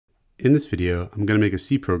In this video, I'm going to make a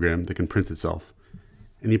C program that can print itself.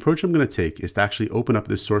 And the approach I'm going to take is to actually open up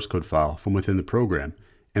this source code file from within the program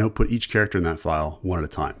and output each character in that file one at a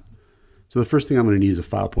time. So the first thing I'm going to need is a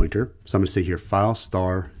file pointer. So I'm going to say here file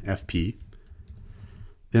star fp.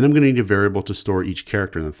 Then I'm going to need a variable to store each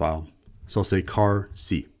character in the file. So I'll say car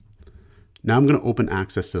C. Now I'm going to open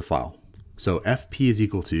access to the file. So fp is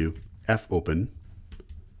equal to fopen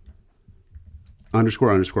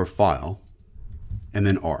 __ file and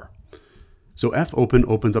then r. So fopen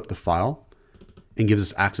opens up the file and gives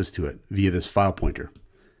us access to it via this file pointer.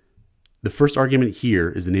 The first argument here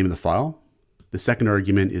is the name of the file. The second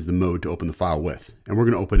argument is the mode to open the file with. And we're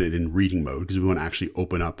going to open it in reading mode because we want to actually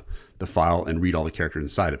open up the file and read all the characters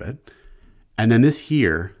inside of it. And then this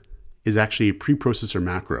here is actually a preprocessor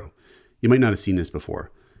macro. You might not have seen this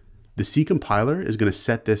before. The C compiler is going to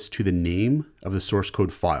set this to the name of the source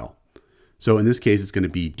code file. So in this case, it's going to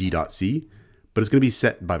be d.c, but it's going to be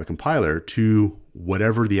set by the compiler to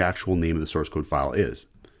whatever the actual name of the source code file is.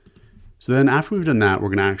 So then after we've done that, we're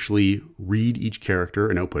going to actually read each character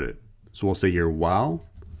and output it. So we'll say here while,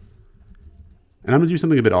 and I'm going to do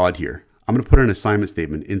something a bit odd here. I'm going to put an assignment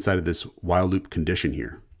statement inside of this while loop condition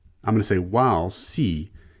here. I'm going to say while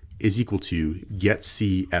C is equal to get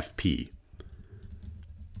C fp,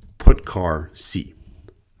 put car C.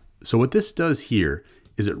 So what this does here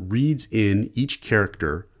is it reads in each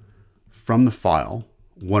character from the file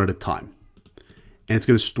one at a time, and it's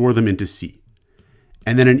going to store them into C.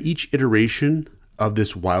 And then in each iteration of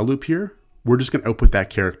this while loop here, we're just going to output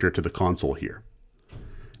that character to the console here.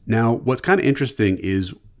 Now, what's kind of interesting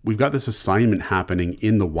is we've got this assignment happening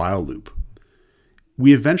in the while loop.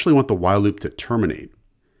 We eventually want the while loop to terminate.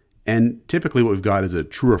 And typically what we've got is a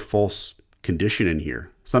true or false condition in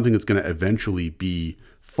here, something that's going to eventually be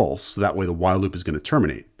false. So that way the while loop is going to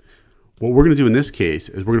terminate. What we're going to do in this case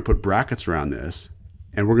is we're going to put brackets around this,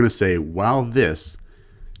 and we're going to say while this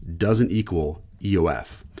doesn't equal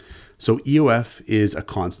EOF. So EOF is a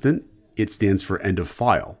constant. It stands for end of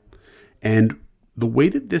file. And the way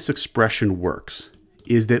that this expression works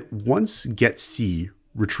is that once getC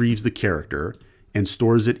retrieves the character and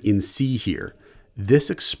stores it in C here,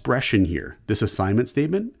 this expression here, this assignment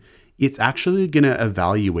statement, it's actually going to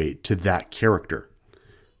evaluate to that character.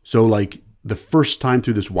 So like the first time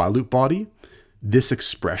through this while loop body, this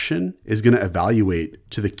expression is going to evaluate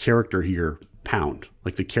to the character here, pound,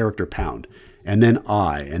 like the character pound, and then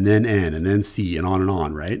I, and then N, and then C, and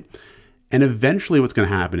on, right? And eventually what's going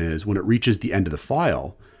to happen is when it reaches the end of the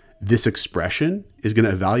file, this expression is going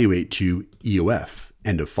to evaluate to EOF,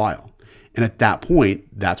 end of file. And at that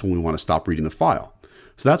point, that's when we want to stop reading the file.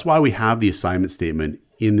 So that's why we have the assignment statement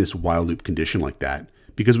in this while loop condition like that,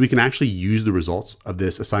 because we can actually use the results of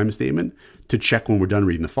this assignment statement to check when we're done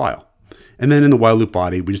reading the file. And then in the while loop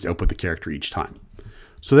body, we just output the character each time.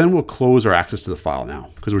 So then we'll close our access to the file now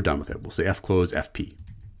because we're done with it. We'll say fclose fp.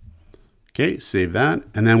 Okay, save that.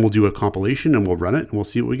 And then we'll do a compilation and we'll run it and we'll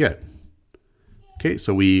see what we get. Okay,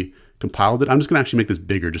 so we compiled it. I'm just going to actually make this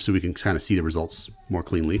bigger just so we can kind of see the results more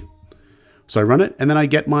cleanly. So I run it and then I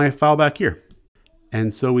get my file back here.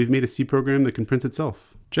 And so we've made a C program that can print itself.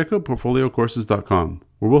 Check out portfoliocourses.com,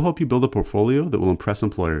 where we'll help you build a portfolio that will impress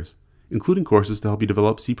employers, including courses to help you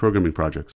develop C programming projects.